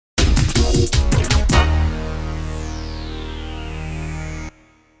The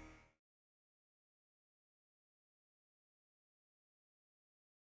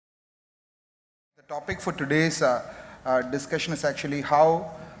topic for today's discussion is actually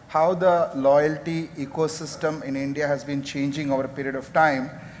how the loyalty ecosystem in India has been changing over a period of time,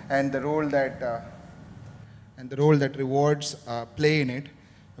 and the role that rewards play in it.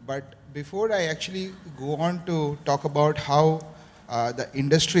 But before I actually go on to talk about how the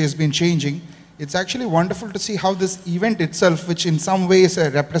industry has been changing, it's actually wonderful to see how this event itself, which in some ways is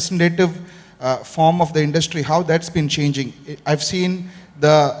a representative form of the industry, how that's been changing. I've seen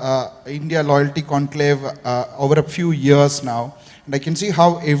the India Loyalty Conclave over a few years now, and I can see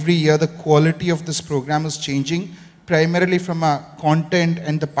how every year the quality of this program is changing, primarily from a content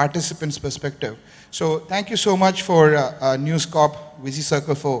and the participants' perspective. So thank you so much for News Corp,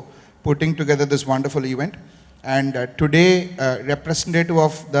 VCCircle for putting together this wonderful event. And today, representative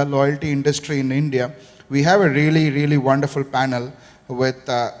of the loyalty industry in India, we have a really wonderful panel with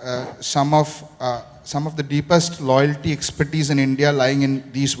some of the deepest loyalty expertise in India lying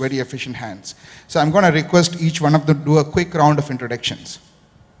in these very efficient hands. So I'm going to request each one of them to do a quick round of introductions.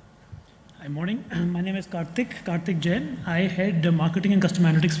 Hi, morning. My name is Karthik Jain. I head marketing and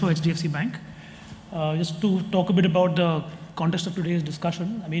customer analytics for HDFC Bank. Just to talk a bit about the context of today's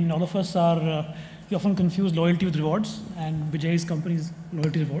discussion. I mean, all of us are, we often confuse loyalty with rewards, and Vijay's company's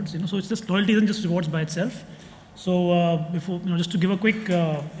loyalty rewards. So it's just, loyalty isn't just rewards by itself. So just to give a quick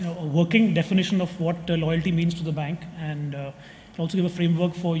a working definition of what loyalty means to the bank, and also give a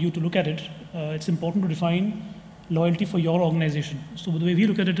framework for you to look at it, it's important to define loyalty for your organization. So the way we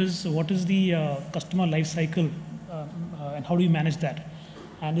look at it is, what is the customer life cycle and how do you manage that?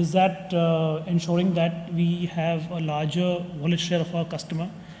 And is that ensuring that we have a larger wallet share of our customer?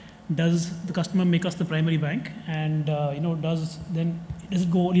 Does the customer make us the primary bank? And does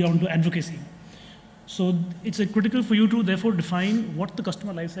it go only down to advocacy? So it's critical for you to therefore define what the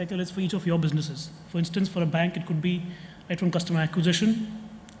customer life cycle is for each of your businesses. For instance, for a bank, it could be right from customer acquisition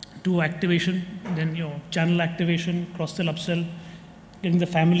to activation, then channel activation, cross-sell, upsell, getting the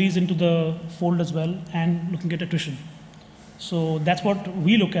families into the fold as well, and looking at attrition. So that's what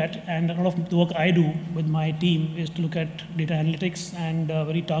we look at, and a lot of the work I do with my team is to look at data analytics and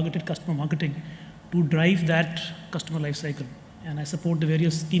very targeted customer marketing to drive that customer life cycle. And I support the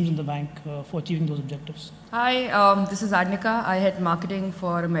various teams in the bank for achieving those objectives. Hi, this is Adnika. I head marketing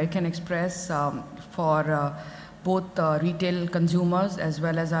for American Express for both retail consumers as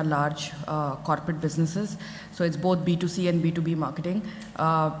well as our large corporate businesses. So it's both B2C and B2B marketing.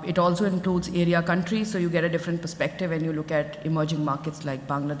 It also includes area countries, so you get a different perspective when you look at emerging markets like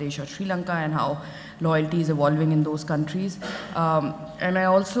Bangladesh or Sri Lanka and how loyalty is evolving in those countries. And I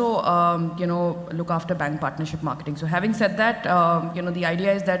also, look after bank partnership marketing. So having said that, the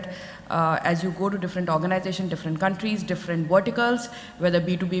idea is that as you go to different organizations, different countries, different verticals, whether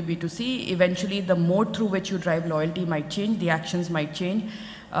B2B, B2C, eventually the mode through which you drive loyalty might change, the actions might change.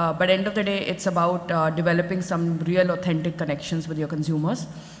 But end of the day, it's about developing some real authentic connections with your consumers.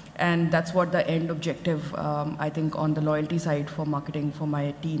 And that's what the end objective, I think, on the loyalty side for marketing for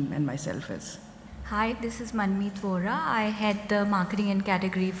my team and myself is. Hi, this is Manmeet Vora. I head the marketing and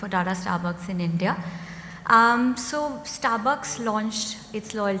category for Tata Starbucks in India. So Starbucks launched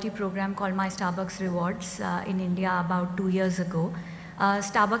its loyalty program called My Starbucks Rewards in India about 2 years ago.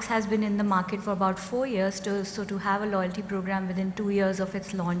 Starbucks has been in the market for about 4 years, so to have a loyalty program within 2 years of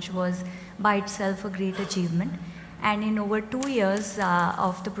its launch was by itself a great achievement. And in over 2 years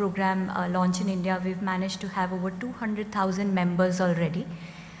of the program launch in India, we've managed to have over 200,000 members already.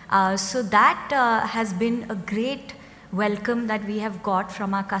 So that has been a great welcome that we have got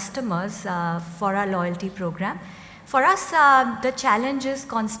from our customers for our loyalty program. For us, the challenge is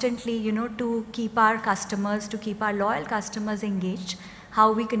constantly, to keep our customers, to keep our loyal customers engaged,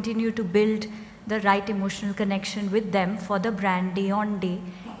 how we continue to build the right emotional connection with them for the brand day on day,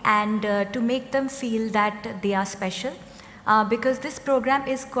 and to make them feel that they are special. Because this program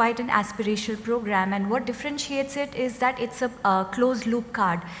is quite an aspirational program, and what differentiates it is that it's a closed loop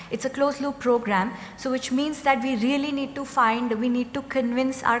card. It's a closed loop program, so which means that we really need to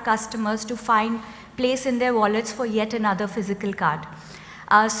convince our customers to find place in their wallets for yet another physical card.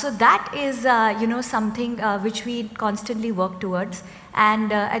 So that is something which we constantly work towards.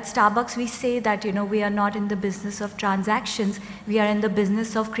 And at Starbucks we say that we are not in the business of transactions, we are in the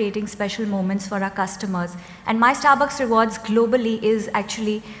business of creating special moments for our customers. And My Starbucks Rewards globally is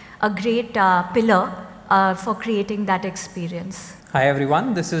actually a great pillar for creating that experience. Hi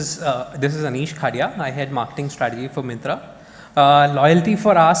everyone, this is Anish Khadia. I head marketing strategy for Myntra. Loyalty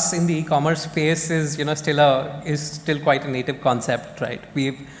for us in the e-commerce space is, still quite a native concept, right?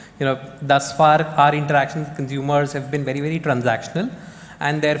 We've, thus far our interactions with consumers have been very, very transactional,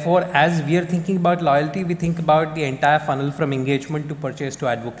 and therefore, as we are thinking about loyalty, we think about the entire funnel from engagement to purchase to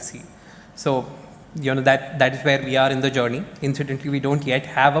advocacy. So, that is where we are in the journey. Incidentally, we don't yet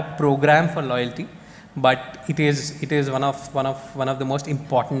have a program for loyalty, but it is one of the most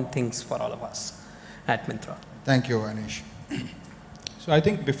important things for all of us at Myntra. Thank you, Anish. So I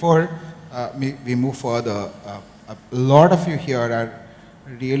think before we move further, a lot of you here are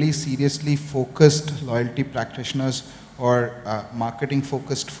really seriously focused loyalty practitioners or marketing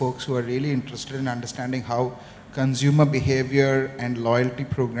focused folks who are really interested in understanding how consumer behavior and loyalty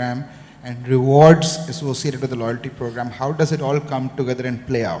program and rewards associated with the loyalty program, how does it all come together and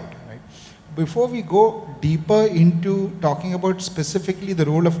play out, right? Before we go deeper into talking about specifically the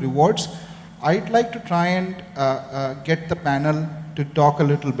role of rewards, I'd like to try and get the panel to talk a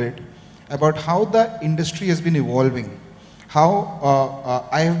little bit about how the industry has been evolving. How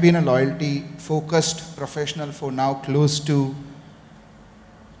I have been a loyalty focused professional for now close to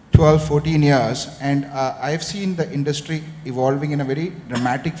 12, 14 years, and I've seen the industry evolving in a very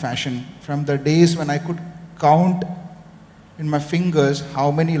dramatic fashion from the days when I could count in my fingers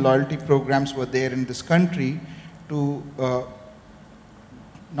how many loyalty programs were there in this country to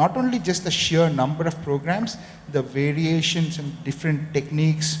not only just the sheer number of programs, the variations and different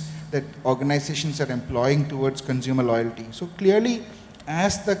techniques that organizations are employing towards consumer loyalty. So clearly,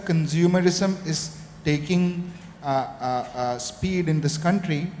 as the consumerism is taking speed in this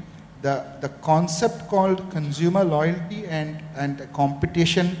country, the concept called consumer loyalty and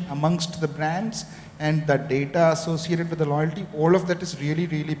competition amongst the brands and the data associated with the loyalty, all of that is really,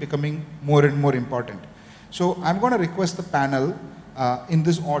 really becoming more and more important. So I'm going to request the panel in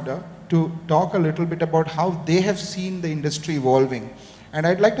this order to talk a little bit about how they have seen the industry evolving. And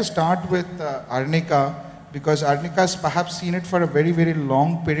I'd like to start with Arnika, because Arnika has perhaps seen it for a very, very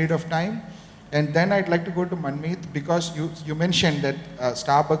long period of time. And then I'd like to go to Manmeet, because you mentioned that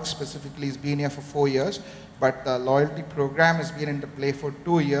Starbucks specifically has been here for 4 years, but the loyalty program has been into play for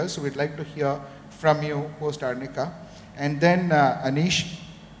 2 years. So we'd like to hear from you post Arnika. And then Anish,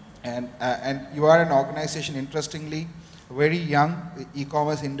 and you are an organization, interestingly, very young. The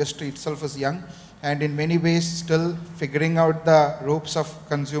e-commerce industry itself is young, and in many ways still figuring out the ropes of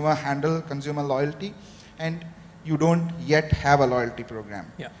consumer handle, consumer loyalty, and you don't yet have a loyalty program.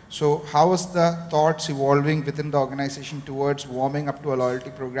 Yeah. So how is the thoughts evolving within the organization towards warming up to a loyalty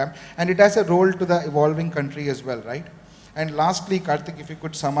program? And it has a role to the evolving country as well, right? And lastly, Karthik, if you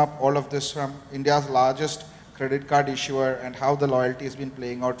could sum up all of this from India's largest credit card issuer and how the loyalty has been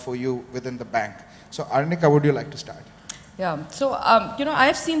playing out for you within the bank. So Arnika, would you like to start? Yeah, so I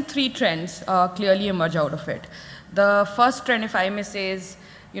have seen 3 trends clearly emerge out of it. The first trend, if I may say, is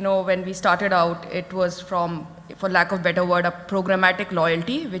when we started out, it was from, for lack of better word, a programmatic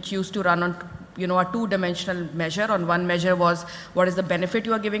loyalty, which used to run on a two-dimensional measure. On one measure was what is the benefit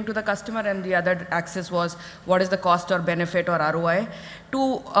you are giving to the customer, and the other axis was what is the cost or benefit or ROI. To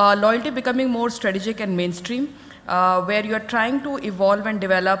loyalty becoming more strategic and mainstream, where you are trying to evolve and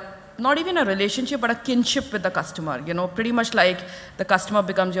develop not even a relationship, but a kinship with the customer, pretty much like the customer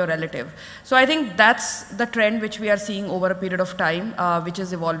becomes your relative. So I think that's the trend which we are seeing over a period of time, which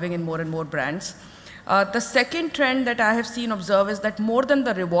is evolving in more and more brands. The second trend that I have seen observe is that more than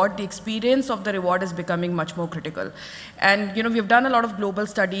the reward, the experience of the reward is becoming much more critical. And we've done a lot of global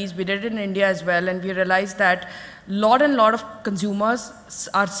studies, we did it in India as well, and we realized that lot of consumers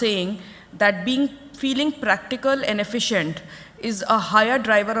are saying that feeling practical and efficient is a higher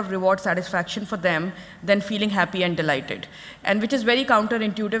driver of reward satisfaction for them than feeling happy and delighted. And which is very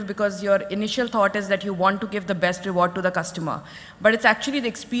counterintuitive, because your initial thought is that you want to give the best reward to the customer. But it's actually the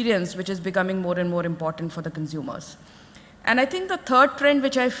experience which is becoming more and more important for the consumers. And I think the third trend,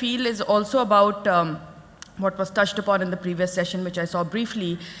 which I feel is also about what was touched upon in the previous session, which I saw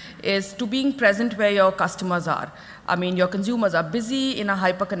briefly, is to being present where your customers are. I mean, your consumers are busy in a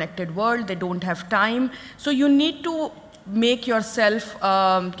hyper-connected world, they don't have time. So you need to make yourself,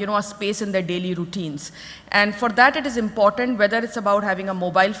 a space in their daily routines. And for that, it is important, whether it's about having a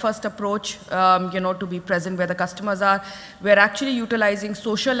mobile-first approach, to be present where the customers are. We're actually utilizing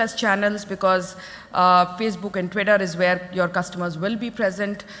social as channels, because Facebook and Twitter is where your customers will be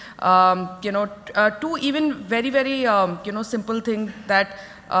present. To even very, very, simple thing that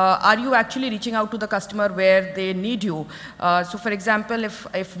are you actually reaching out to the customer where they need you? So for example,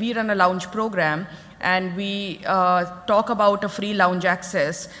 if we run a lounge program, and we talk about a free lounge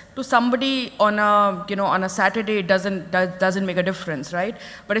access, to somebody on a, on a Saturday, it doesn't make a difference, right?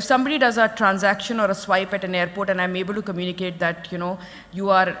 But if somebody does a transaction or a swipe at an airport and I'm able to communicate that, you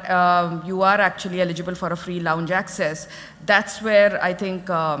are actually eligible for a free lounge access, that's where I think,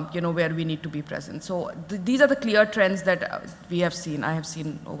 where we need to be present. So these are the clear trends that I have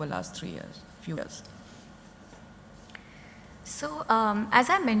seen over the last few years. So as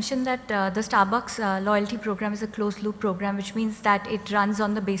I mentioned that the Starbucks loyalty program is a closed loop program, which means that it runs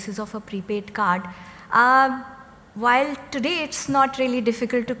on the basis of a prepaid card. While today it's not really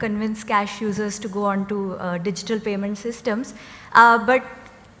difficult to convince cash users to go on to digital payment systems, but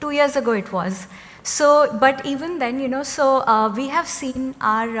 2 years ago it was. So, but even then, we have seen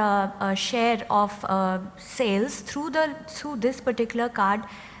our share of sales through this particular card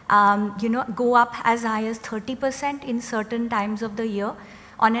go up as high as 30% in certain times of the year.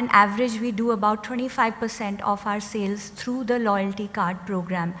 On an average, we do about 25% of our sales through the loyalty card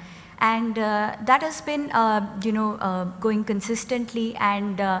program. And that has been, going consistently,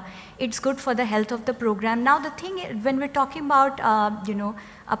 and it's good for the health of the program. Now, the thing is, when we're talking about,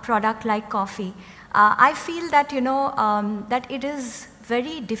 a product like coffee, I feel that, that it is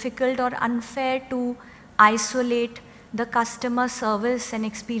very difficult or unfair to isolate the customer service and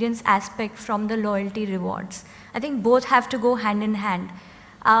experience aspect from the loyalty rewards. I think both have to go hand in hand.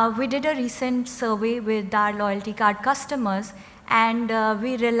 We did a recent survey with our loyalty card customers, and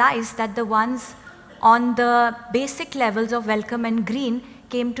we realized that the ones on the basic levels of welcome and green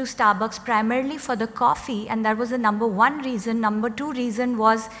came to Starbucks primarily for the coffee, and that was the number one reason. Number two reason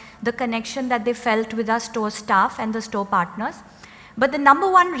was the connection that they felt with our store staff and the store partners. But the number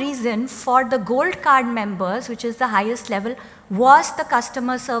one reason for the gold card members, which is the highest level, was the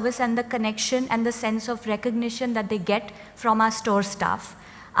customer service and the connection and the sense of recognition that they get from our store staff.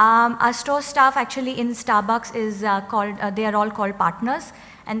 Our store staff actually in Starbucks is they are all called partners,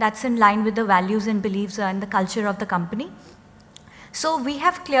 and that's in line with the values and beliefs and the culture of the company. So we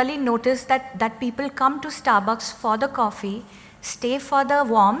have clearly noticed that people come to Starbucks for the coffee, stay for the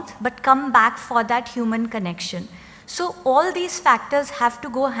warmth, but come back for that human connection. So all these factors have to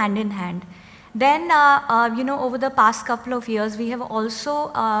go hand in hand. Then, over the past couple of years, we have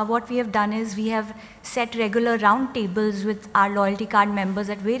also, what we have done is we have set regular round tables with our loyalty card members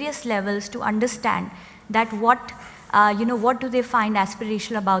at various levels to understand that what do they find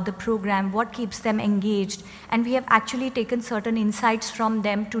aspirational about the program, what keeps them engaged, and we have actually taken certain insights from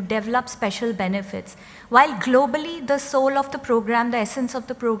them to develop special benefits. While globally, the soul of the program, the essence of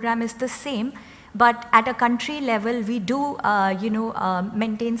the program is the same, but at a country level, we do,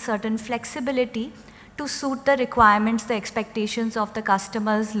 maintain certain flexibility to suit the requirements, the expectations of the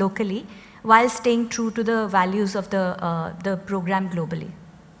customers locally, while staying true to the values of the program globally.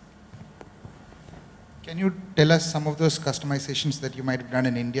 Can you tell us some of those customizations that you might have done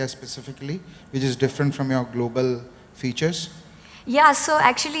in India specifically, which is different from your global features? Yeah, so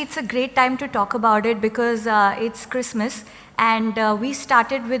actually it's a great time to talk about it because it's Christmas, and we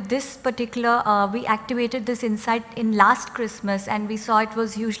started with this particular, we activated this insight in last Christmas, and we saw it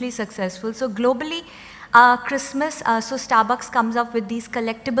was hugely successful. So globally, Christmas, so Starbucks comes up with these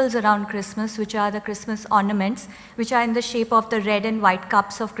collectibles around Christmas, which are the Christmas ornaments, which are in the shape of the red and white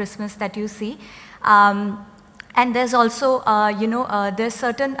cups of Christmas that you see. And there's also, there's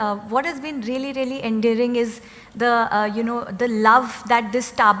certain, what has been really, really endearing is the love that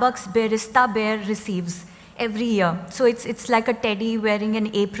this Starbucks barista bear receives every year. So it's like a teddy wearing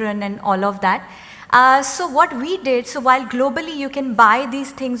an apron and all of that. So what we did, so while globally you can buy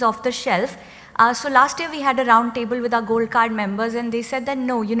these things off the shelf, so last year we had a round table with our gold card members, and they said that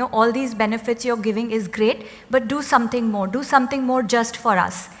no, all these benefits you're giving is great, but do something more just for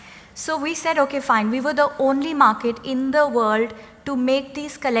us. So we said, okay, fine. We were the only market in the world to make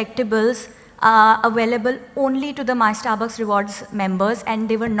these collectibles available only to the My Starbucks Rewards members, and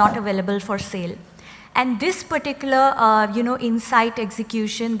they were not available for sale. And this particular, insight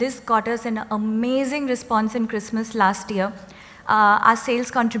execution, this got us an amazing response in Christmas last year. Our sales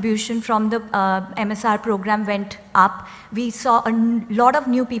contribution from the MSR program went up. We saw a lot of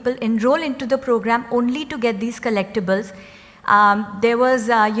new people enroll into the program only to get these collectibles. There was,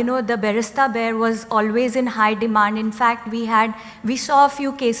 the barista bear was always in high demand. In fact, we saw a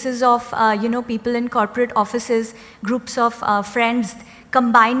few cases of, people in corporate offices, groups of friends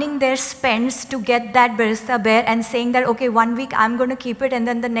combining their spends to get that barista bear and saying that, okay, 1 week I'm going to keep it and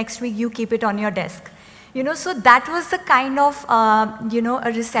then the next week you keep it on your desk. You know, so that was the kind of, you know,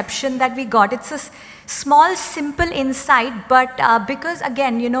 a reception that we got. It's a small, simple insight, but because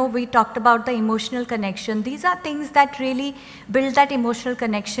again, you know, we talked about the emotional connection. These are things that really build that emotional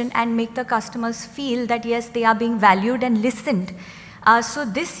connection and make the customers feel that yes, they are being valued and listened. So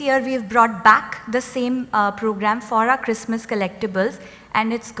this year we've brought back the same program for our Christmas collectibles,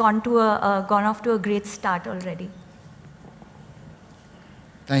 and it's gone off to a great start already.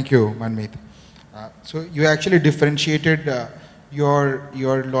 Thank you, Manmeet. So you actually differentiated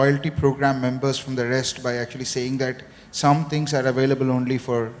your loyalty program members from the rest by actually saying that some things are available only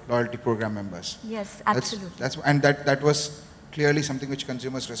for loyalty program members. Yes, absolutely. And that was clearly something which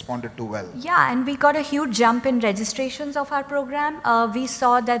consumers responded to well. Yeah, and we got a huge jump in registrations of our program. We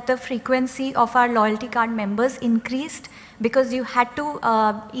saw that the frequency of our loyalty card members increased because you had to,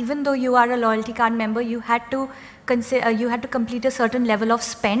 even though you are a loyalty card member, you had to complete a certain level of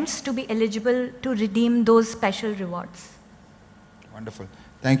spends to be eligible to redeem those special rewards. Wonderful.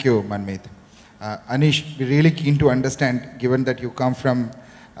 Thank you, Manmeet. Anish, we're really keen to understand, given that you come from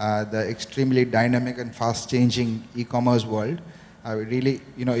the extremely dynamic and fast-changing e-commerce world, really,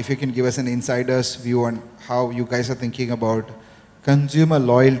 you know, if you can give us an insider's view on how you guys are thinking about consumer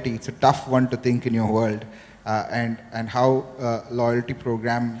loyalty. It's a tough one to think in your world, and how loyalty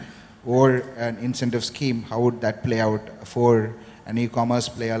program or an incentive scheme, how would that play out for an e-commerce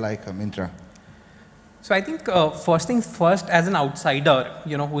player like Myntra? So I think first things first, as an outsider,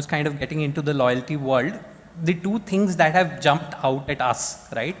 you know, who's kind of getting into the loyalty world, the two things that have jumped out at us,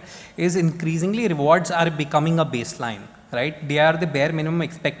 right, is increasingly rewards are becoming a baseline, right? They are the bare minimum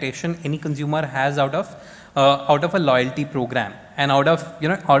expectation any consumer has out of a loyalty program and out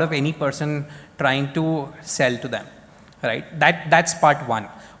of any person trying to sell to them, right? That's part one.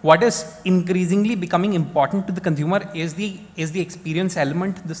 What is increasingly becoming important to the consumer is the experience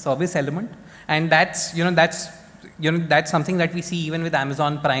element, the service element, and that's something that we see even with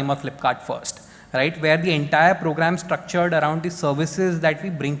Amazon Prime or Flipkart First, right, where the entire program structured around the services that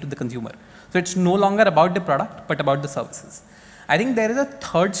we bring to the consumer. So it's no longer about the product, but about the services. I think there is a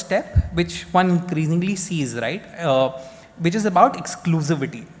third step which one increasingly sees, right, which is about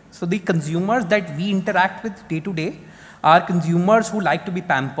exclusivity. So the consumers that we interact with day to day are consumers who like to be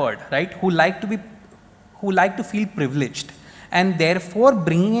pampered, right, who like to feel privileged, and therefore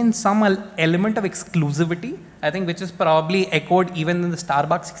bringing in some element of exclusivity, I think, which is probably echoed even in the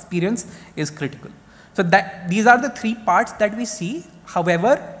Starbucks experience, is critical. So these are the three parts that we see.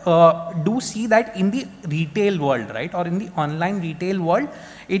 However, do see that in the retail world, right, or in the online retail world,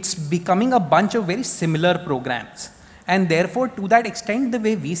 it's becoming a bunch of very similar programs. And therefore, to that extent, the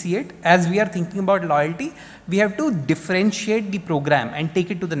way we see it, as we are thinking about loyalty, we have to differentiate the program and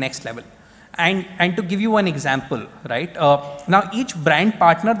take it to the next level. And to give you one example, right, now each brand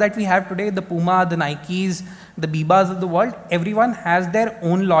partner that we have today, the Puma, the Nikes, the Bibas of the world, everyone has their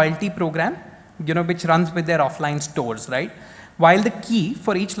own loyalty program, you know, which runs with their offline stores, right? While the key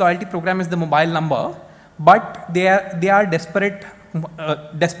for each loyalty program is the mobile number, but they are desperate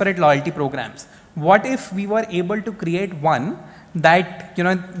loyalty programs. What if we were able to create one that, you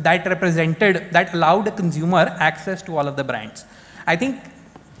know, that allowed a consumer access to all of the brands? I think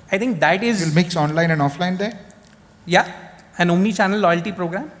that is... You'll mix online and offline there? Yeah, an omni-channel loyalty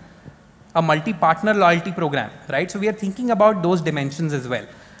program, a multi-partner loyalty program, right? So we are thinking about those dimensions as well.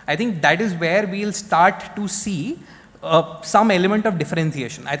 I think that is where we'll start to see some element of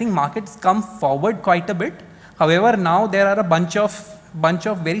differentiation. I think markets come forward quite a bit. However, now there are a bunch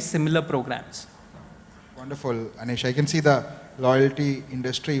of very similar programs. Wonderful, Anish. I can see the loyalty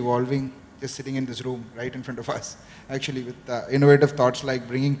industry evolving just sitting in this room right in front of us, actually, with innovative thoughts like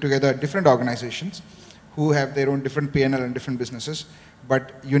bringing together different organizations who have their own different P&L and different businesses,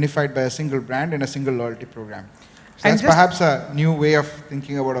 but unified by a single brand and a single loyalty program. So that's perhaps a new way of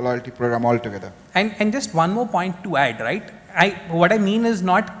thinking about a loyalty program altogether. And just one more point to add, right? What I mean is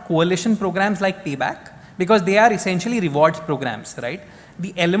not coalition programs like Payback, because they are essentially rewards programs, right?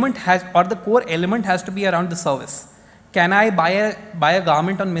 The element the core element has to be around the service. Can I buy a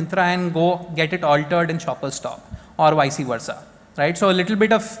garment on Myntra and go get it altered in Shoppers Stop, or vice versa, right? So a little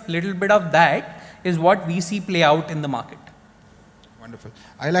bit of that is what we see play out in the market. Wonderful.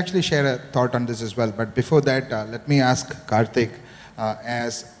 I'll actually share a thought on this as well, but before that, let me ask Karthik,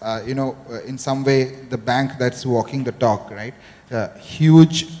 you know, in some way the bank that's walking the talk, right?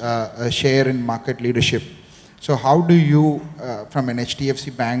 Huge share in market leadership. So how do you, from an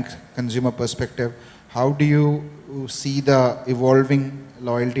HDFC Bank consumer perspective, how do you see the evolving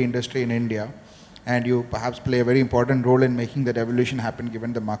loyalty industry in India? And you perhaps play a very important role in making that evolution happen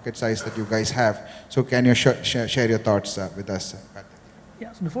given the market size that you guys have. So can you share your thoughts with us, Karthik?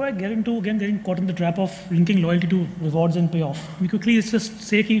 Yeah, so before I get into, again, getting caught in the trap of linking loyalty to rewards and payoff, we quickly just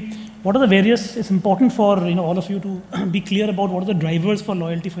say, what are the various, it's important for all of you to be clear about what are the drivers for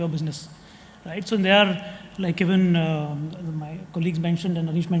loyalty for your business, right? So there are, like even my colleagues mentioned and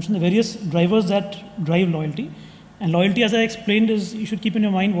Anish mentioned, the various drivers that drive loyalty. And loyalty, as I explained, is you should keep in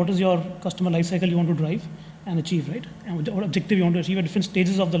your mind what is your customer life cycle you want to drive and achieve, right? And what objective you want to achieve at different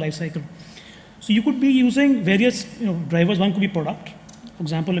stages of the life cycle. So you could be using various drivers. One could be product. For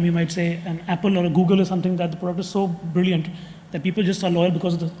example, you might say an Apple or a Google is something that the product is so brilliant that people just are loyal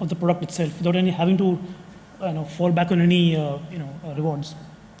because of the product itself, without any having to fall back on any rewards.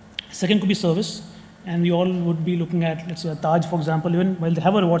 Second could be service, and we all would be looking at, let's say, a Taj, for example, even while they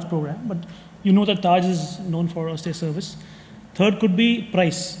have a rewards program, but you know that Taj is known for, say, service. Third could be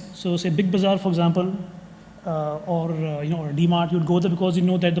price. So, say, Big Bazaar, for example, or a D-Mart, you'd go there because you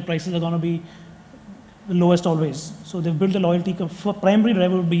know that the prices are going to be the lowest always. So they've built a loyalty. For primary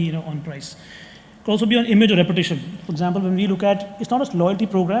driver would be on price. It could also be on image or reputation. For example, when we look at, it's not a loyalty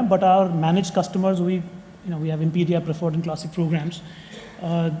program, but our managed customers, we have Imperia, Preferred, and Classic programs.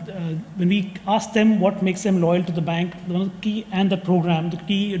 When we ask them what makes them loyal to the bank, one of the key and the program, the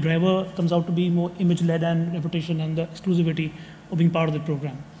key driver comes out to be more image-led and reputation and the exclusivity of being part of the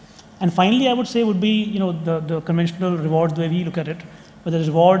program. And finally, I would say would be the conventional rewards, the way we look at it, where the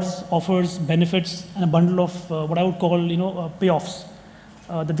rewards, offers, benefits, and a bundle of what I would call payoffs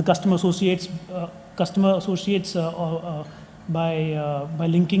that the customer associates by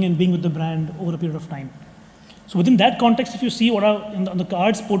linking and being with the brand over a period of time. So within that context, if you see what are on the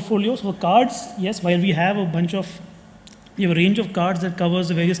cards portfolio, so for cards, yes, while we have a range of cards that covers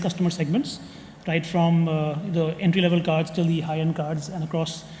the various customer segments, right from the entry-level cards till the high-end cards and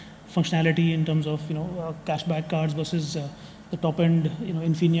across functionality in terms of cashback cards versus the top-end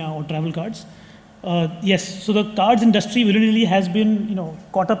Infinia or travel cards. Yes, so the cards industry really has been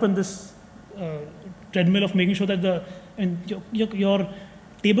caught up in this treadmill of making sure that your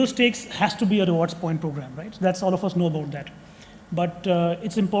table stakes has to be a rewards point program, right? So that's all of us know about that. But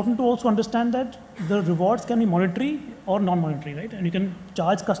it's important to also understand that the rewards can be monetary or non-monetary, right? And you can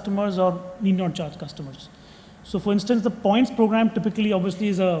charge customers or need not charge customers. So for instance, the points program typically obviously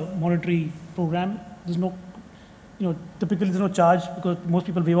is a monetary program. There's no, typically there's no charge because most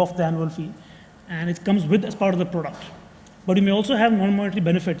people waive off the annual fee and it comes with as part of the product. But you may also have non-monetary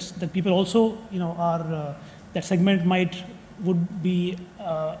benefits that people also, are, that segment would be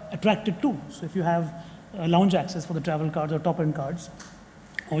attracted to. So if you have lounge access for the travel cards or top-end cards,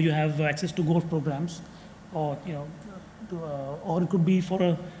 or you have access to golf programs, or or it could be it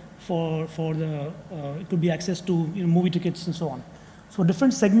could be access to movie tickets and so on. So for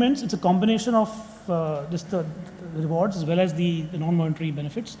different segments, it's a combination of just the rewards as well as the non-monetary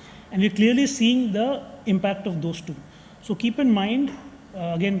benefits, and we're clearly seeing the impact of those two. So keep in mind,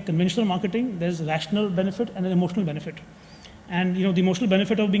 again, conventional marketing, there's rational benefit and an emotional benefit. And the emotional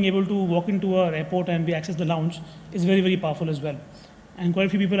benefit of being able to walk into an airport and be access the lounge is very, very powerful as well. And quite a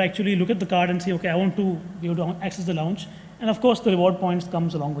few people actually look at the card and say, okay, I want to be able to access the lounge. And of course, the reward points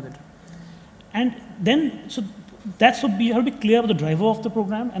comes along with it. And then, so that's what you have to be clear about the driver of the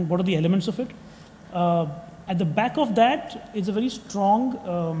program and what are the elements of it. At the back of that is a very strong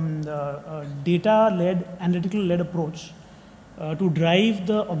data-led, analytical-led approach to drive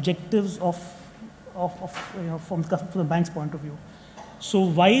the objectives from the bank's point of view. So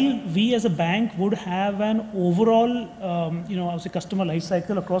while we as a bank would have an overall, I would say customer life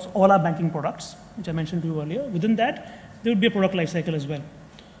cycle across all our banking products, which I mentioned to you earlier, within that, there would be a product life cycle as well.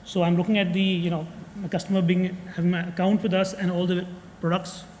 So I'm looking at the, my customer having my account with us and all the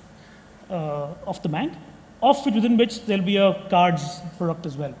products of the bank, within which there'll be a cards product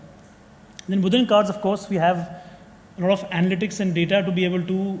as well. And then within cards, of course, we have a lot of analytics and data to be able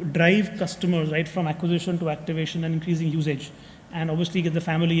to drive customers, right, from acquisition to activation and increasing usage, and obviously get the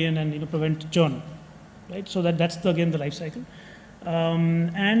family in and prevent churn, right? So that's again the life cycle.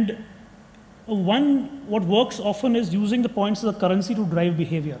 And what works often is using the points as a currency to drive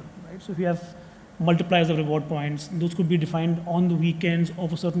behavior, right? So if you have multipliers of reward points, those could be defined on the weekends or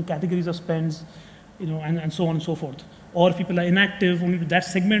for certain categories of spends, and so on and so forth. Or if people are inactive, only to that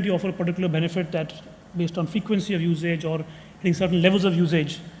segment you offer a particular benefit that based on frequency of usage or hitting certain levels of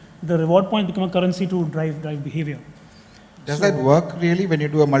usage, the reward points become a currency to drive behavior. Does that work really when you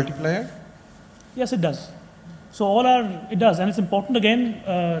do a multiplier? Yes, it does. So it does, and it's important again,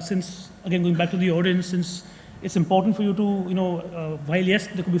 going back to the audience, since it's important for you to, while yes,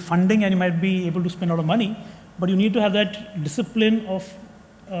 there could be funding and you might be able to spend a lot of money, but you need to have that discipline of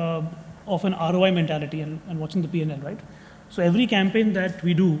an ROI mentality and watching the P&L, right? So every campaign that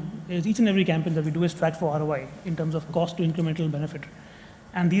we do, each and every campaign that we do is tracked for ROI in terms of cost to incremental benefit.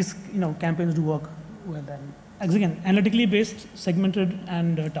 And these campaigns do work well. And again, analytically based, segmented,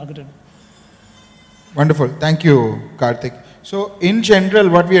 and targeted. Wonderful. Thank you, Karthik. So in general,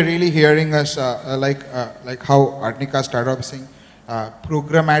 what we are really hearing is like how Arnika started off saying,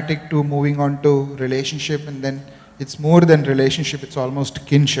 programmatic to moving on to relationship, and then it's more than relationship, it's almost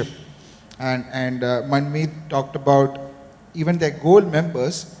kinship. And Manmeet talked about even their goal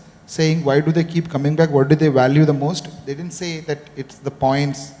members saying, why do they keep coming back? What do they value the most? They didn't say that it's the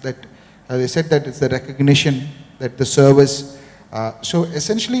points, that they said that it's the recognition, that the service. So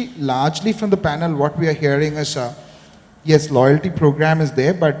essentially, largely from the panel, what we are hearing is, yes, loyalty program is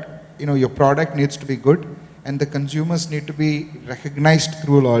there, but your product needs to be good, and the consumers need to be recognized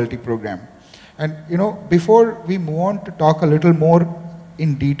through a loyalty program. And before we move on to talk a little more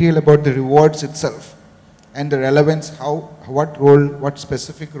in detail about the rewards itself and the relevance, what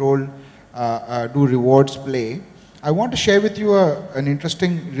specific role do rewards play, I want to share with you an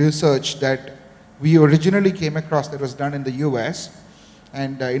interesting research that we originally came across that was done in the US.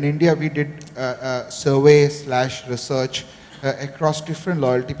 And in India, we did a survey/research across different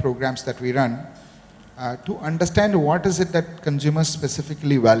loyalty programs that we run to understand what is it that consumers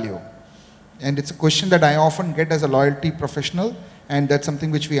specifically value. And it's a question that I often get as a loyalty professional, and that's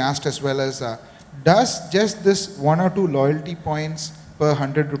something which we asked as well as, does just this 1 or 2 loyalty points per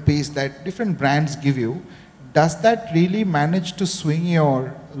 100 rupees that different brands give you, does that really manage to swing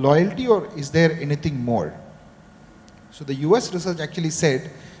your loyalty, or is there anything more? So the US research actually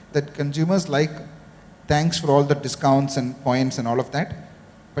said that consumers like, thanks for all the discounts and points and all of that,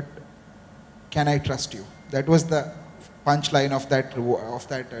 but can I trust you? That was the punchline of that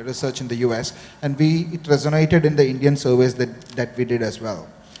research in the US, and it resonated in the Indian surveys that we did as well.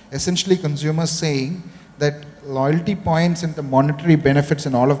 Essentially, consumers saying that loyalty points and the monetary benefits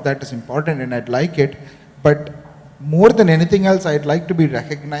and all of that is important, and I'd like it, but more than anything else, I'd like to be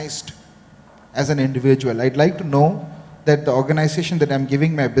recognized as an individual. I'd like to know that the organization that I'm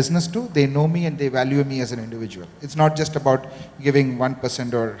giving my business to, they know me and they value me as an individual. It's not just about giving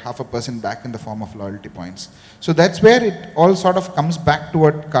 1% or 0.5% back in the form of loyalty points. So that's where it all sort of comes back to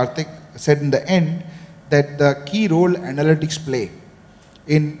what Karthik said in the end, that the key role analytics play.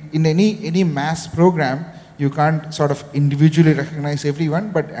 In any mass program, you can't sort of individually recognize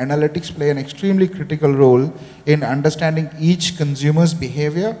everyone, but analytics play an extremely critical role in understanding each consumer's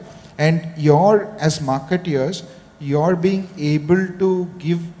behavior, and as marketeers, you're being able to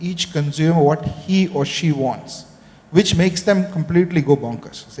give each consumer what he or she wants, which makes them completely go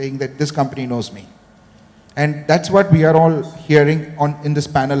bonkers, saying that this company knows me. And that's what we are all hearing in this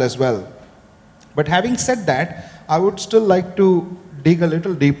panel as well. But having said that, I would still like to dig a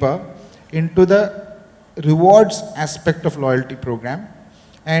little deeper into the rewards aspect of loyalty program.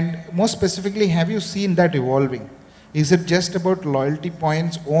 And more specifically, have you seen that evolving? Is it just about loyalty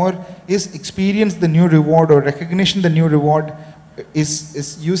points, or is experience the new reward, or recognition the new reward?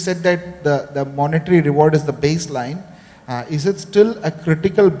 You said that the monetary reward is the baseline. Is it still a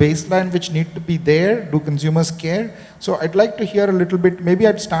critical baseline which need to be there? Do consumers care? So I'd like to hear a little bit, maybe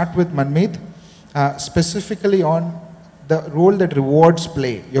I'd start with Manmeet, specifically on the role that rewards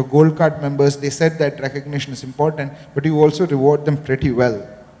play. Your Gold Card members, they said that recognition is important, but you also reward them pretty well.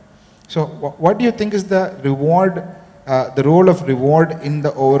 So what do you think is the role of reward in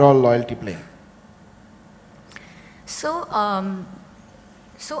the overall loyalty play? So,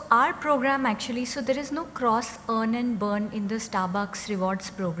 so our program actually, so there is no cross earn and burn in the Starbucks rewards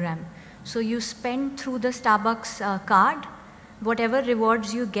program. So you spend through the Starbucks card, whatever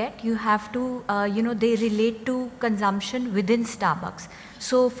rewards you get, you have to, they relate to consumption within Starbucks.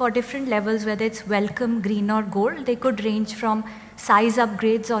 So for different levels, whether it's welcome, green or gold, they could range from size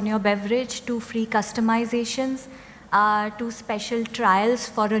upgrades on your beverage to free customizations, to special trials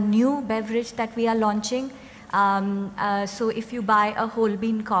for a new beverage that we are launching. So if you buy a whole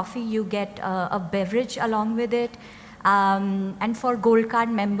bean coffee, you get a beverage along with it. And for Gold Card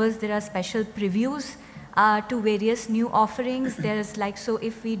members, there are special previews to various new offerings. There's like, so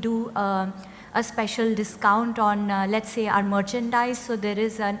if we do a special discount on, let's say, our merchandise, so there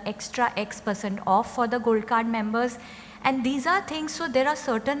is an extra X% off for the Gold Card members. And these are things, so there are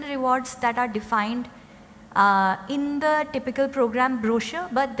certain rewards that are defined in the typical program brochure,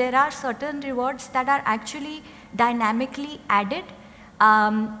 but there are certain rewards that are actually dynamically added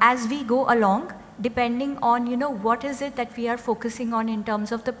as we go along, depending on, what is it that we are focusing on in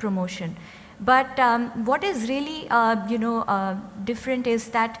terms of the promotion. But what is really, different is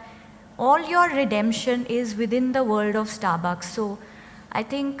that all your redemption is within the world of Starbucks. So I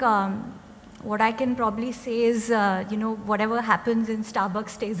think what I can probably say is, whatever happens in Starbucks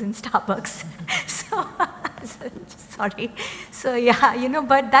stays in Starbucks. So, sorry. So yeah,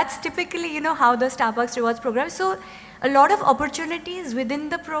 but that's typically, how the Starbucks rewards program. So a lot of opportunities within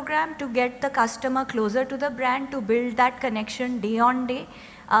the program to get the customer closer to the brand, to build that connection day on day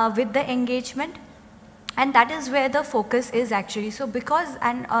with the engagement. And that is where the focus is actually. So because,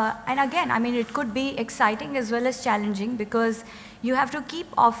 and again, I mean, it could be exciting as well as challenging, because you have to keep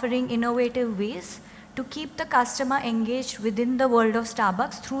offering innovative ways to keep the customer engaged within the world of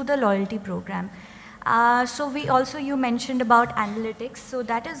Starbucks through the loyalty program. So we also, you mentioned about analytics. So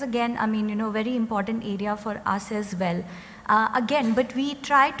that is again, I mean, very important area for us as well. Again, but we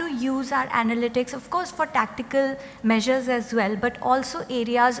try to use our analytics, of course, for tactical measures as well, but also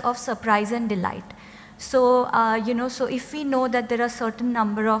areas of surprise and delight. So, so if we know that there are certain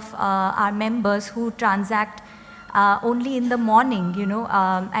number of our members who transact only in the morning,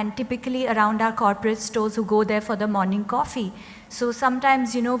 and typically around our corporate stores who go there for the morning coffee. So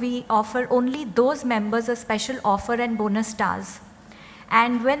sometimes, we offer only those members a special offer and bonus stars.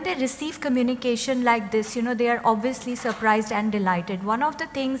 And when they receive communication like this, they are obviously surprised and delighted. One of the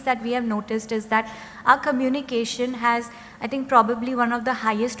things that we have noticed is that our communication has, I think, probably one of the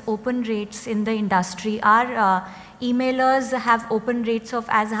highest open rates in the industry. Our emailers have open rates of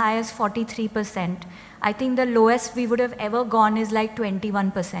as high as 43%. I think the lowest we would have ever gone is like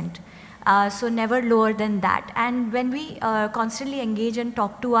 21%. So never lower than that. And when we constantly engage and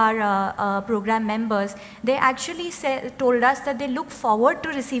talk to our program members, they actually told us that they look forward to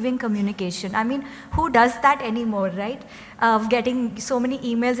receiving communication. I mean, who does that anymore, right? Getting so many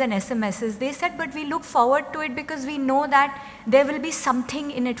emails and SMSs. They said, but we look forward to it because we know that there will be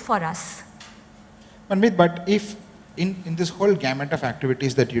something in it for us. Manmeet, but if in this whole gamut of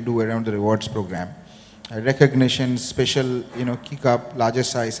activities that you do around the rewards program, recognition, special, kick up, larger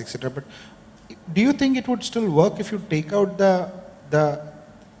size, etc. But do you think it would still work if you take out the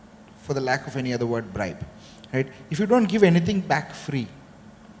for the lack of any other word, bribe, right? If you don't give anything back free,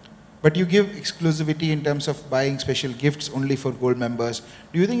 but you give exclusivity in terms of buying special gifts only for gold members,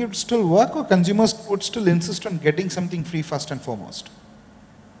 do you think it would still work, or consumers would still insist on getting something free first and foremost?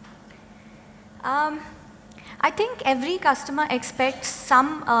 I think every customer expects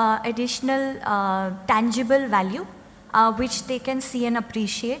some additional tangible value, which they can see and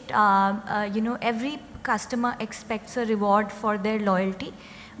appreciate. Every customer expects a reward for their loyalty.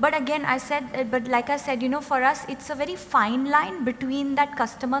 But again, like I said, for us, it's a very fine line between that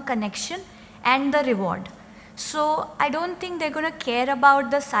customer connection and the reward. So I don't think they're going to care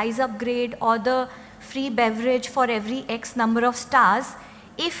about the size upgrade or the free beverage for every X number of stars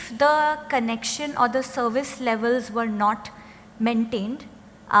if the connection or the service levels were not maintained,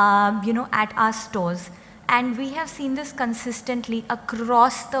 at our stores. And we have seen this consistently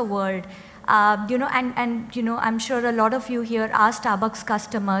across the world. I'm sure a lot of you here are Starbucks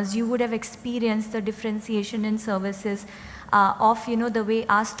customers. You would have experienced the differentiation in services of, the way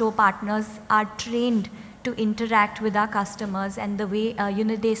our store partners are trained to interact with our customers, and the way,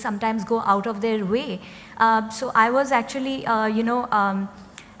 they sometimes go out of their way. So I was actually,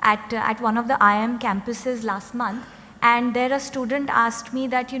 at one of the IIM campuses last month, and there a student asked me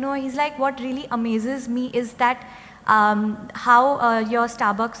that, he's like, what really amazes me is that how your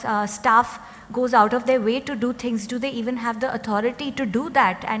Starbucks staff goes out of their way to do things. Do they even have the authority to do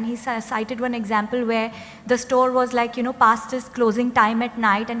that? And he cited one example where the store was like, past its closing time at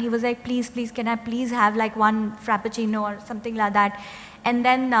night, and he was like, please, can I please have like one Frappuccino or something like that? And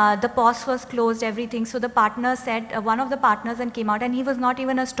then the POS was closed, everything. So the partner said, one of the partners and came out, and he was not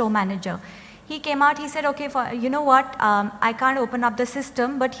even a store manager. He came out, he said, okay, you know what, I can't open up the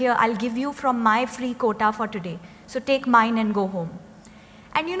system, but here, I'll give you from my free quota for today. So take mine and go home.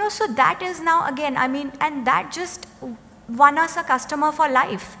 And so that is now, again, I mean, and that just won us a customer for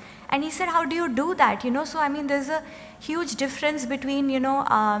life. And he said, how do you do that? So I mean, there's a huge difference between,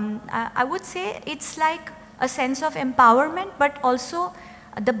 I would say it's like a sense of empowerment, but also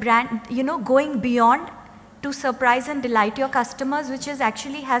the brand, going beyond to surprise and delight your customers, which is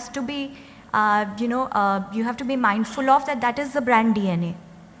actually has to be, you have to be mindful of that is the brand DNA.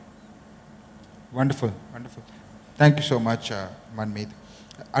 Wonderful, wonderful. Thank you so much, Manmeet.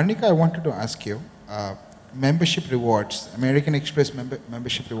 Arnika, I wanted to ask you, membership rewards, American Express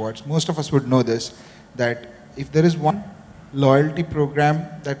membership rewards, most of us would know this, that if there is one loyalty program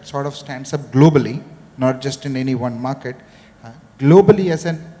that sort of stands up globally, not just in any one market, globally as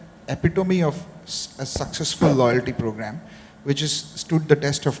an epitome of a successful loyalty program, which has stood the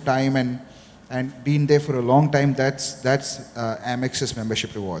test of time and been there for a long time, that's Amex's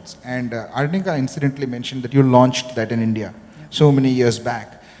membership rewards. And Arnika incidentally mentioned that you launched that in India so many years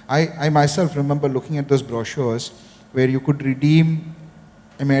back. I myself remember looking at those brochures where you could redeem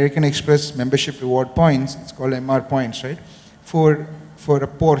American Express membership reward points, it's called MR points, right? for a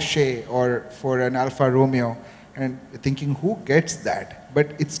Porsche or for an Alfa Romeo, and thinking who gets that? But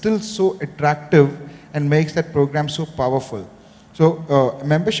it's still so attractive and makes that program so powerful. So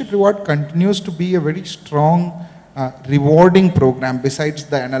membership reward continues to be a very strong rewarding program. Besides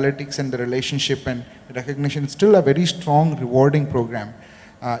the analytics and the relationship and recognition, it's still a very strong rewarding program.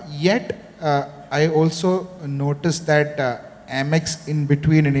 Yet I also noticed that Amex in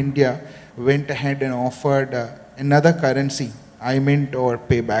between in India went ahead and offered another currency, iMint or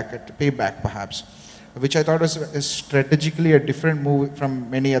payback perhaps, which I thought was strategically a different move from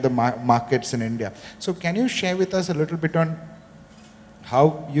many other markets in India. So can you share with us a little bit on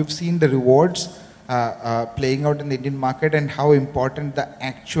how you've seen the rewards playing out in the Indian market, and how important the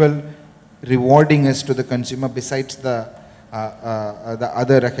actual rewarding is to the consumer besides the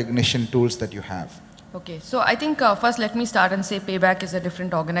other recognition tools that you have? Okay, so I think first let me start and say Payback is a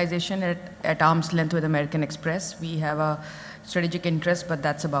different organization at arm's length with American Express. We have a strategic interest, but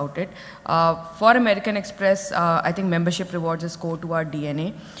that's about it. For American Express, I think membership rewards is core to our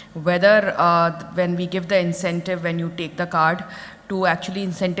DNA. Whether when we give the incentive when you take the card, to actually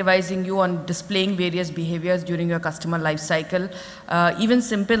incentivizing you on displaying various behaviors during your customer life cycle. Even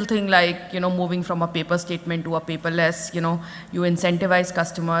simple thing like, moving from a paper statement to a paperless, you incentivize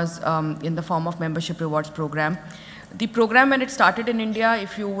customers in the form of membership rewards program. The program when it started in India,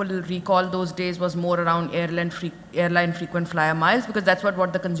 if you will recall those days, was more around airline frequent flyer miles, because that's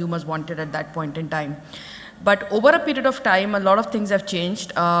what the consumers wanted at that point in time. But over a period of time, a lot of things have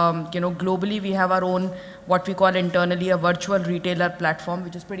changed. Globally, we have our own, what we call internally, a virtual retailer platform,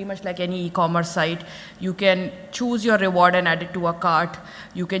 which is pretty much like any e-commerce site. You can choose your reward and add it to a cart.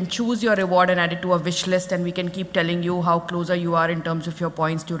 You can choose your reward and add it to a wish list, and we can keep telling you how closer you are in terms of your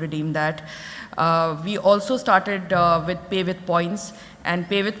points to redeem that. We also started with Pay with Points. And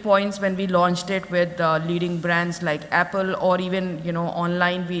Pay with Points, when we launched it with leading brands like Apple, or even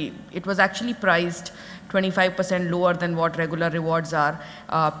online, it was actually priced 25% lower than what regular rewards are.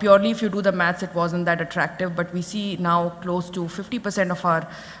 Purely if you do the maths, it wasn't that attractive, but we see now close to 50% of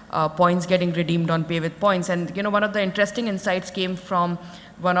our points getting redeemed on Pay with Points. And one of the interesting insights came from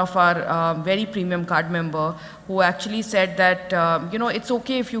one of our very premium card member who actually said that, it's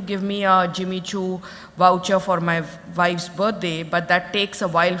okay if you give me a Jimmy Choo voucher for my wife's birthday, but that takes a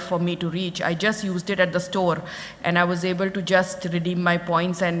while for me to reach. I just used it at the store and I was able to just redeem my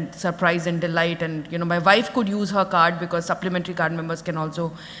points and surprise and delight. And, my wife could use her card because supplementary card members can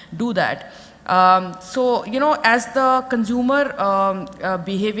also do that. So, as the consumer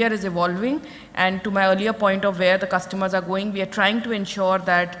behavior is evolving, and to my earlier point of where the customers are going, we are trying to ensure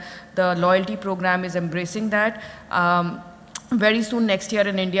that the loyalty program is embracing that. Very soon next year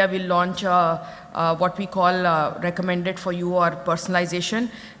in India, we'll launch what we call recommended for you or personalization.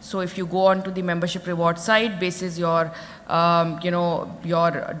 So if you go onto the membership reward site, basis your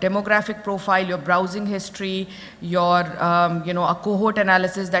your demographic profile, your browsing history, your a cohort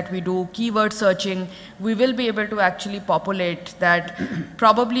analysis that we do, keyword searching, we will be able to actually populate that.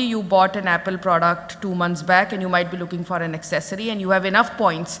 Probably you bought an Apple product 2 months back and you might be looking for an accessory, and you have enough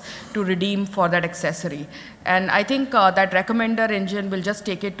points to redeem for that accessory. And I think that recommender engine will just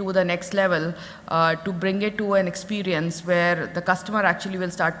take it to the next level to bring it to an experience where the customer actually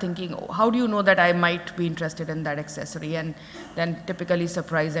will start thinking, how do you know that I might be interested in that accessory? And then typically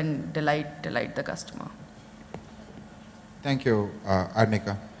surprise and delight the customer. Thank you,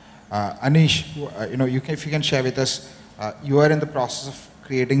 Arnika. Anish, if you can share with us, you are in the process of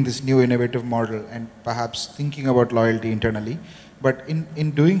creating this new innovative model and perhaps thinking about loyalty internally. But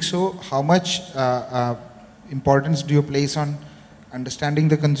in doing so, how much importance do you place on understanding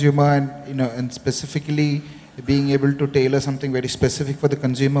the consumer and and specifically being able to tailor something very specific for the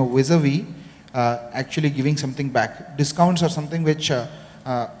consumer vis-a-vis actually giving something back? Discounts are something which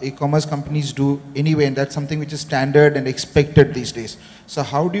e-commerce companies do anyway, and that's something which is standard and expected these days. So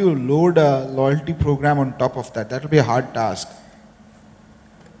how do you load a loyalty program on top of that? That will be a hard task.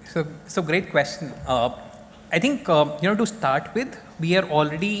 So great question. I think to start with, we are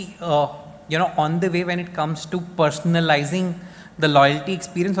already on the way when it comes to personalizing the loyalty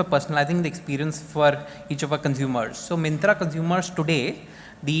experience or personalizing the experience for each of our consumers. So Myntra consumers today,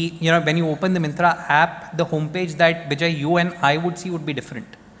 when you open the Myntra app, the homepage that Vijay, you and I would see would be different.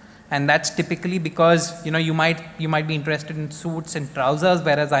 And that's typically because you might be interested in suits and trousers,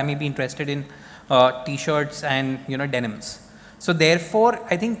 whereas I may be interested in t-shirts and denims. So therefore,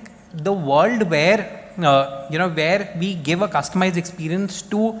 I think the world where where we give a customized experience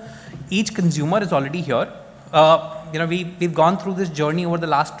to each consumer is already here. We've gone through this journey over the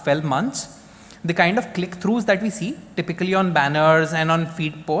last 12 months. The kind of click-throughs that we see typically on banners and on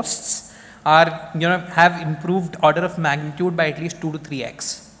feed posts are, have improved order of magnitude by at least 2 to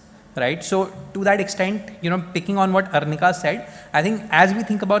 3x. Right. So to that extent, picking on what Arnika said, I think as we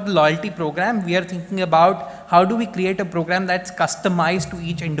think about the loyalty program, we are thinking about how do we create a program that's customized to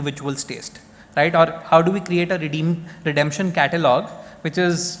each individual's taste, right? Or how do we create a redemption catalog, which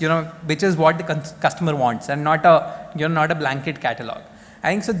is, what the customer wants, and not a, not a blanket catalog.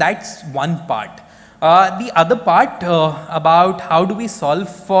 I think so that's one part. The other part about how do we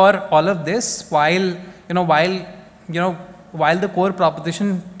solve for all of this while the core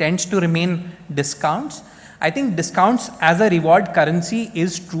proposition tends to remain discounts. I think discounts as a reward currency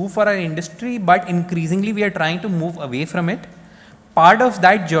is true for our industry, but increasingly we are trying to move away from it. Part of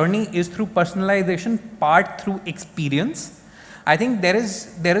that journey is through personalization, part through experience. I think there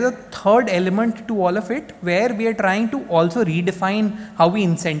is a third element to all of it where we are trying to also redefine how we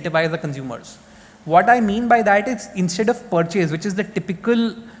incentivize the consumers. What I mean by that is, instead of purchase, which is the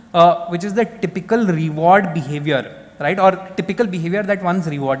typical reward behavior, right, or typical behavior that one's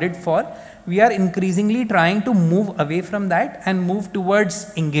rewarded for, we are increasingly trying to move away from that and move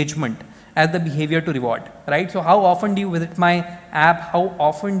towards engagement as the behavior to reward, right? So how often do you visit my app? How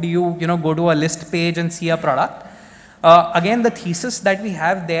often do you, go to a list page and see a product? Again, the thesis that we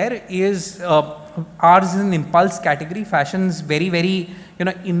have there is ours is an impulse category. Fashion's very, very,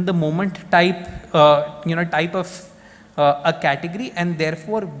 in the moment type of a category, and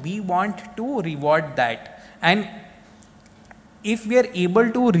therefore we want to reward that. And if we are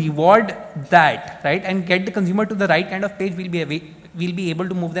able to reward that, right, and get the consumer to the right kind of page, we'll be able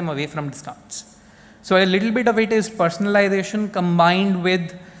to move them away from discounts. So a little bit of it is personalization combined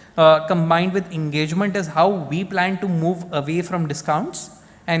with engagement is how we plan to move away from discounts,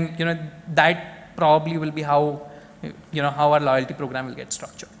 and that probably will be how our loyalty program will get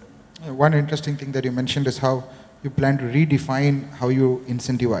structured. One interesting thing that you mentioned is how you plan to redefine how you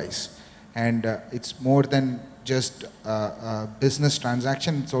incentivize, and it's more than just a business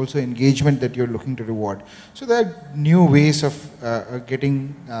transaction, it's also engagement that you're looking to reward. So there are new ways of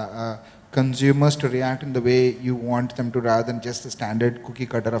getting consumers to react in the way you want them to, rather than just the standard cookie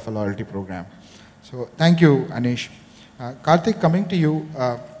cutter of a loyalty program. So thank you, Anish. Karthik, coming to you,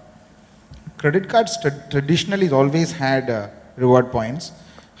 credit cards traditionally always had reward points.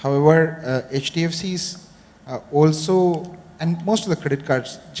 However, HDFCs also, and most of the credit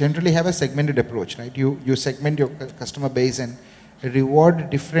cards generally have a segmented approach, right? You segment your customer base and reward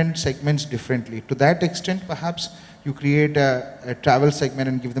different segments differently. To that extent, perhaps you create a travel segment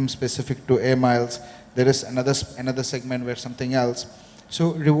and give them specific to air miles. There is another segment where something else.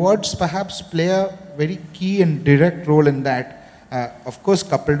 So rewards perhaps play a very key and direct role in that, of course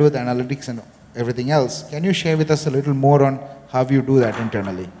coupled with analytics and everything else. Can you share with us a little more on how you do that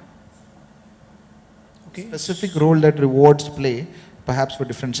internally? Okay. Specific role that rewards play, perhaps for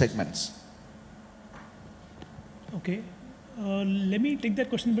different segments. Okay, let me take that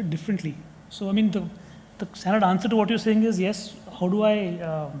question a bit differently. So, I mean, the standard answer to what you're saying is yes. How do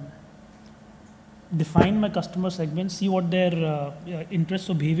I define my customer segment, see what their interests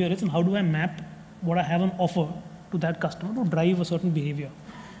or behavior is, and how do I map what I have on offer to that customer to drive a certain behavior,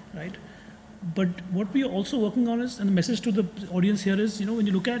 right? But what we are also working on is, and the message to the audience here is, when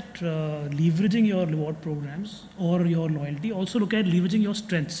you look at leveraging your reward programs or your loyalty, also look at leveraging your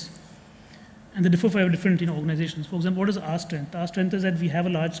strengths. And they differ for different organizations. For example, what is our strength? Our strength is that we have a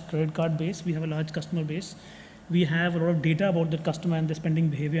large credit card base, we have a large customer base, we have a lot of data about the customer and their spending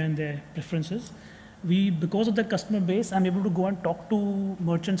behavior and their preferences. Because of that customer base, I'm able to go and talk to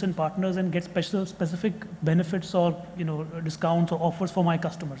merchants and partners and get specific benefits or discounts or offers for my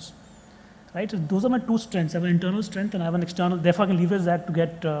customers. Right? So those are my two strengths. I have an internal strength and I have an external. Therefore, I can leverage that to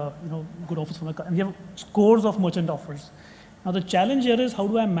get good offers for my customers. And we have scores of merchant offers. Now the challenge here is how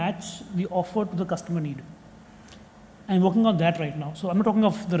do I match the offer to the customer need? I'm working on that right now. So I'm not talking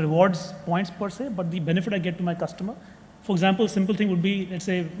of the rewards points per se, but the benefit I get to my customer. For example, a simple thing would be, let's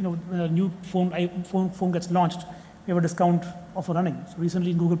say, when a new phone gets launched, we have a discount offer running. So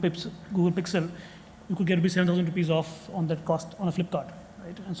recently in Google Pixel, you could get 7,000 rupees off on that cost on a Flipkart.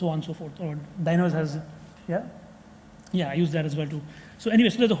 Right? And so on and so forth. Or Diners has, yeah, I use that as well too. So anyway,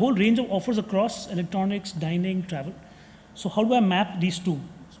 so there's a whole range of offers across electronics, dining, travel. So how do I map these two?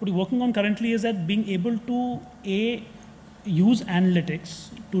 So what we're working on currently is that being able to use analytics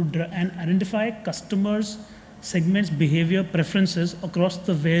to and identify customers, segments, behavior, preferences across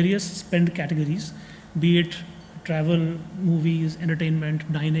the various spend categories, be it travel, movies,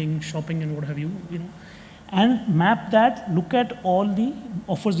 entertainment, dining, shopping, and what have you, and map that, look at all the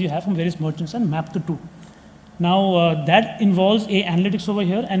offers you have from various merchants and map the two. Now that involves analytics over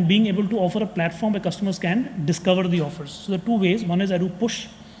here and being able to offer a platform where customers can discover the offers. So there are two ways. One is I do push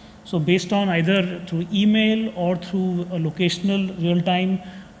So based on either through email or through a locational real-time,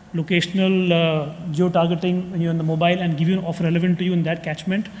 locational geo-targeting when you're on the mobile and give you an offer relevant to you in that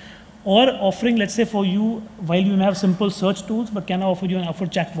catchment, or offering, let's say for you, while you may have simple search tools, but can I offer you an offer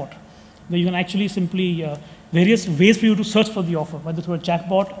chatbot, where you can actually simply, various ways for you to search for the offer, whether through a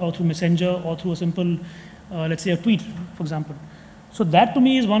chatbot or through Messenger or through a simple, let's say a tweet, for example. So that to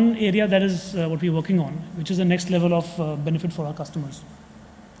me is one area that is what we're working on, which is the next level of benefit for our customers.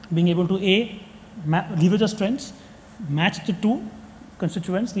 Being able to leverage our strengths, match the two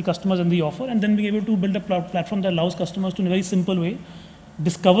constituents, the customers and the offer, and then being able to build a platform that allows customers to, in a very simple way,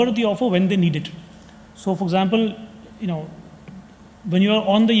 discover the offer when they need it. So for example, when you are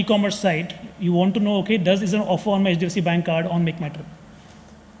on the e-commerce site, you want to know, okay, is there an offer on my HDFC Bank card on Make My Trip?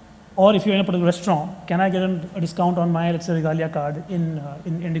 Or if you're in a particular restaurant, can I get a discount on my, let's say, Regalia card in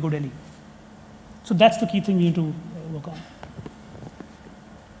Indigo Delhi? So that's the key thing we need to work on.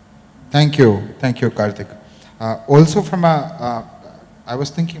 Thank you, Karthik. Also from I was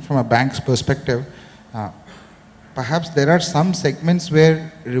thinking from a bank's perspective, perhaps there are some segments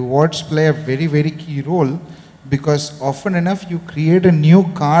where rewards play a very, very key role, because often enough you create a new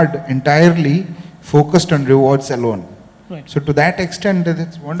card entirely focused on rewards alone. Right. So to that extent,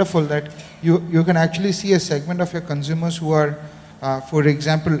 it's wonderful that you can actually see a segment of your consumers who are, for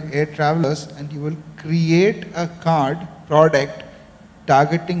example, air travelers, and you will create a card product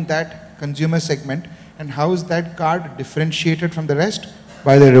targeting that consumer segment, and how is that card differentiated from the rest?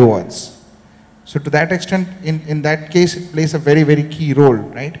 By the rewards. So to that extent, in that case, it plays a very, very key role,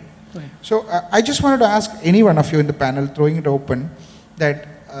 right? Right. So I just wanted to ask any one of you in the panel, throwing it open, that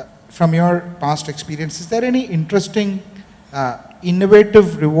from your past experience, is there any interesting,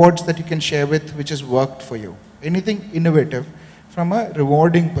 innovative rewards that you can share with which has worked for you? Anything innovative from a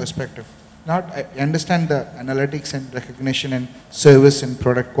rewarding perspective? I understand the analytics and recognition and service and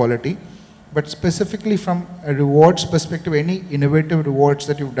product quality, but specifically from a rewards perspective, any innovative rewards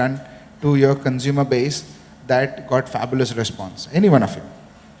that you've done to your consumer base that got fabulous response? Any one of you?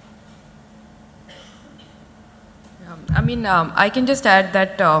 I can just add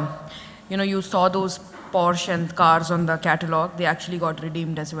that, you saw those Porsche and cars on the catalog, they actually got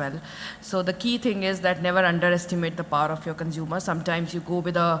redeemed as well. So the key thing is that never underestimate the power of your consumer. Sometimes you go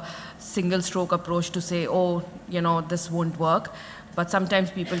with a single stroke approach to say, oh, this won't work. But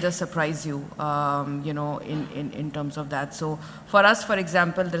sometimes people just surprise you, in terms of that. So for us, for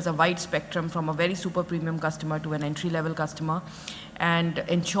example, there's a wide spectrum from a very super premium customer to an entry-level customer, and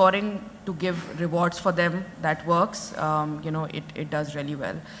ensuring to give rewards for them that works, it does really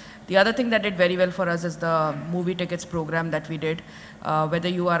well. The other thing that did very well for us is the movie tickets program that we did. Whether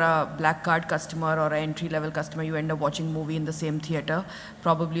you are a black card customer or an entry-level customer, you end up watching movie in the same theater,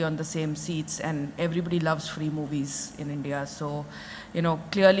 probably on the same seats, and everybody loves free movies in India. So,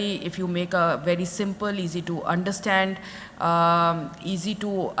 clearly if you make a very simple, easy to understand, easy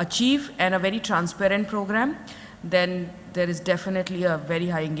to achieve, and a very transparent program, then there is definitely a very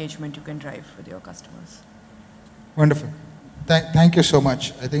high engagement you can drive with your customers. Wonderful. Thank you so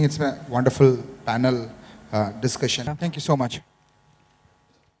much. I think it's a wonderful panel discussion. Thank you so much.